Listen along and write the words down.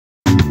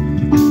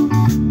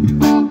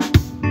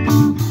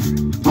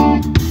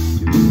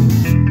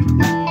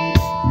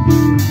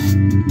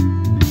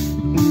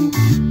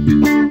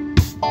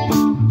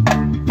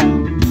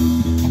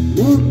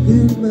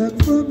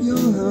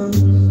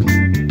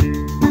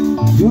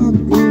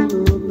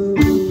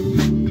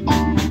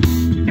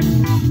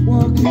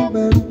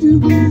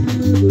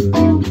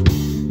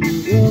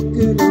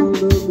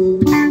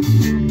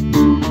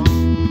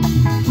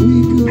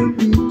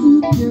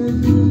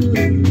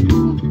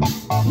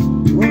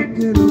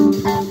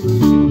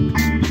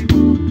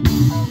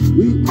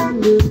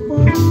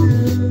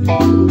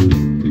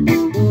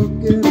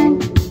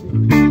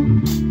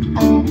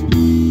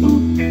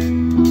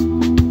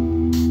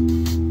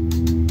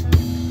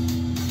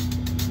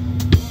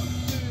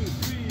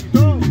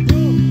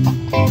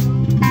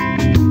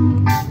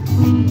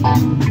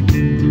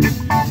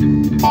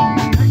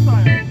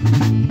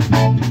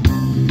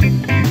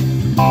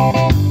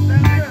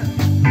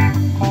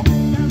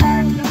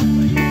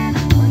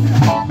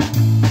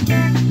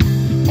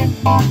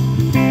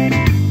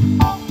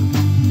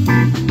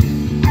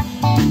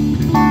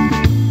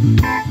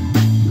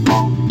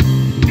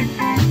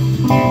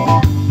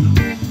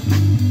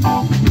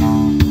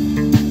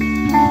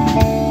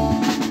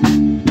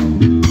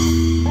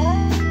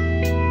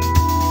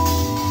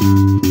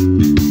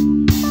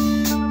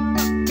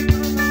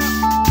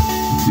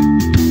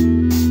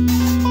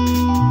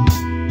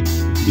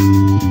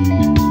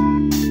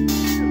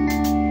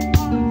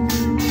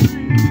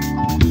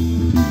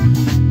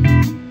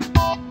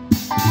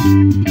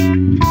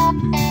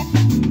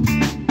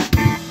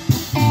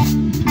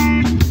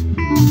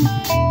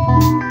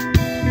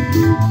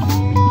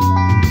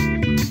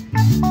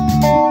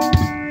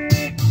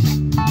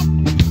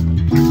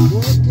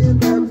Walking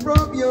back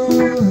from your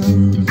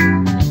house,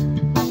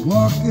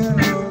 walking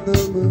on the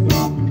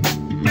moon,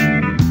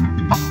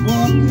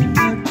 walking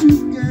back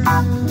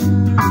together,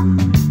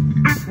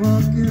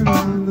 walking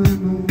on the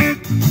moon.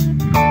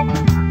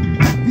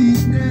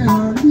 Feet they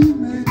hardly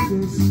make a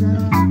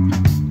sound,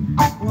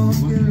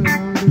 walking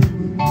on the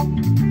moon.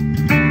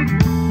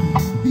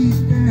 Feet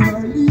they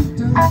hardly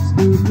touch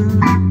the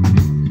ground,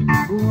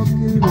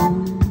 walking on,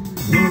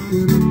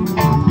 walking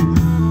on.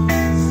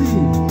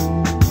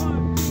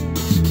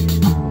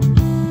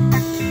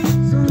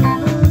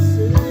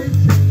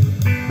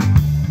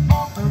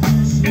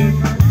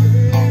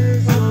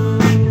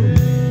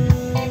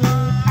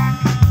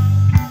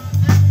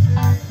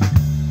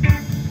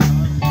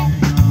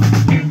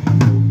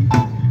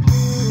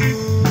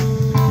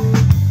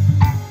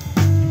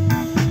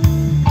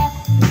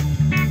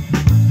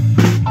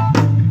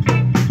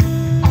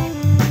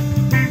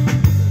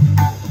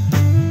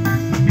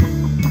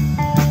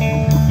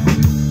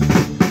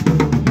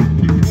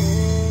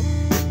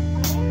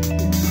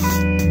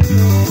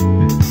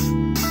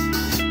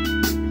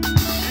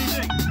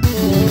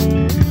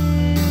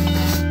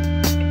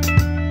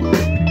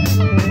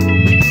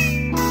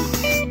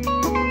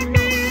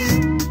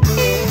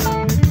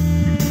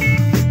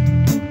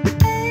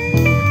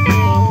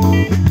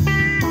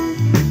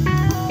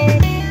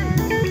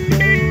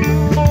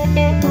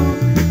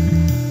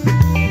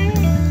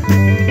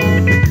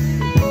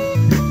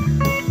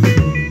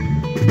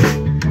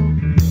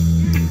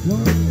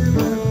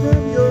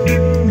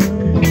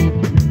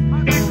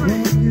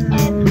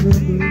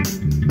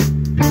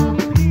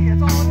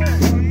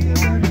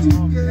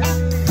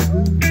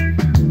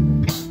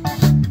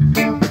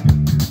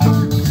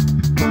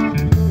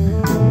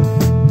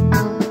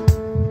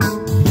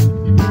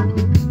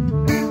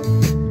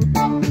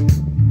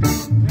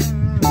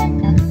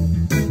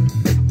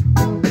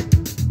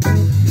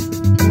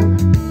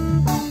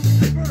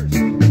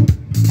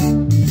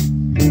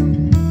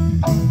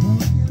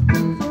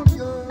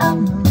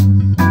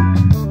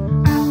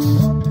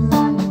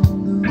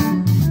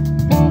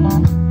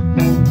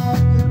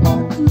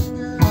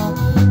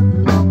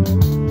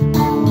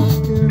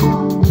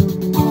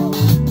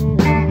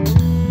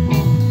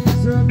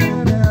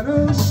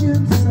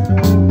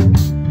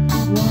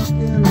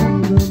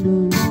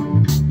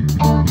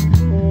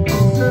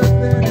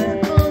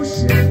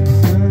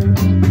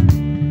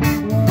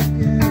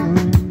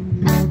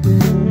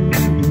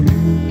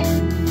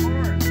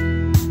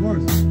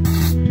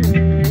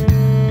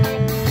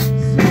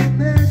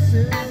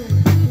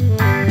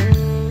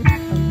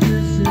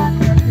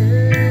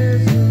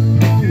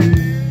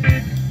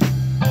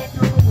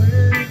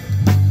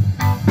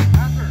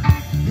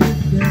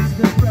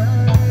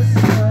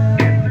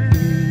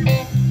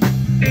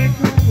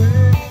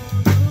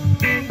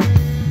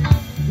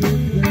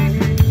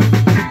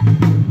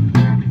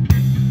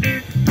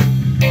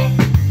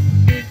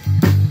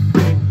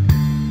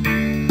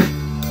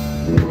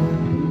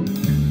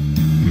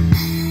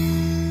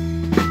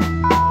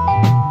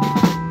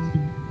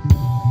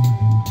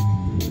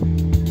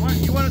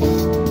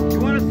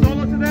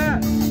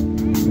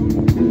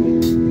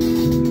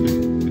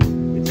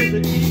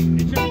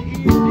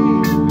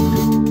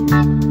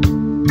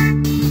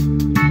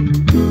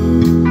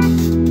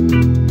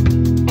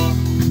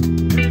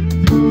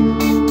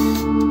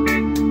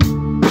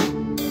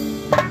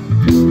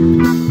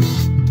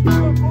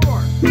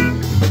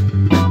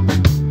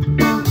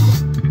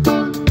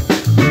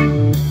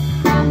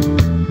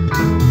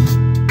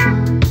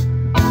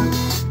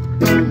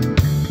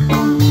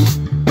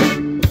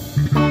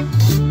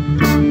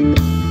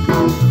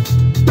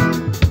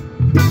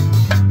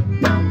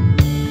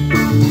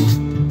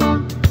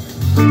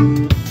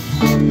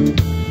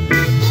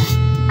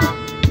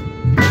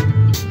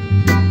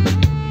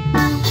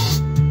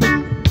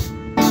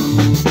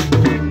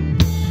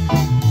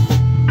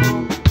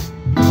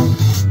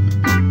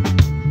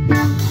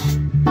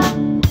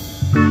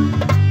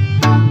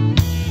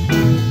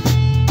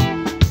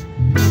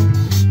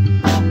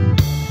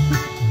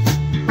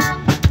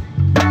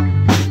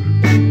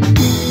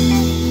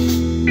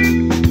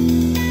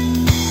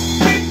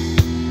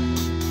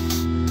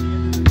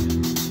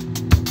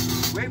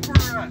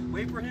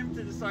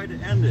 To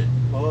end it.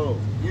 Oh.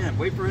 Yeah,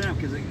 wait for him,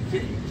 because you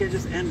can't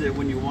just end it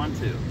when you want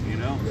to, you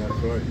know? That's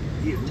right.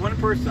 One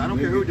person, I don't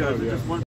care who does it, just one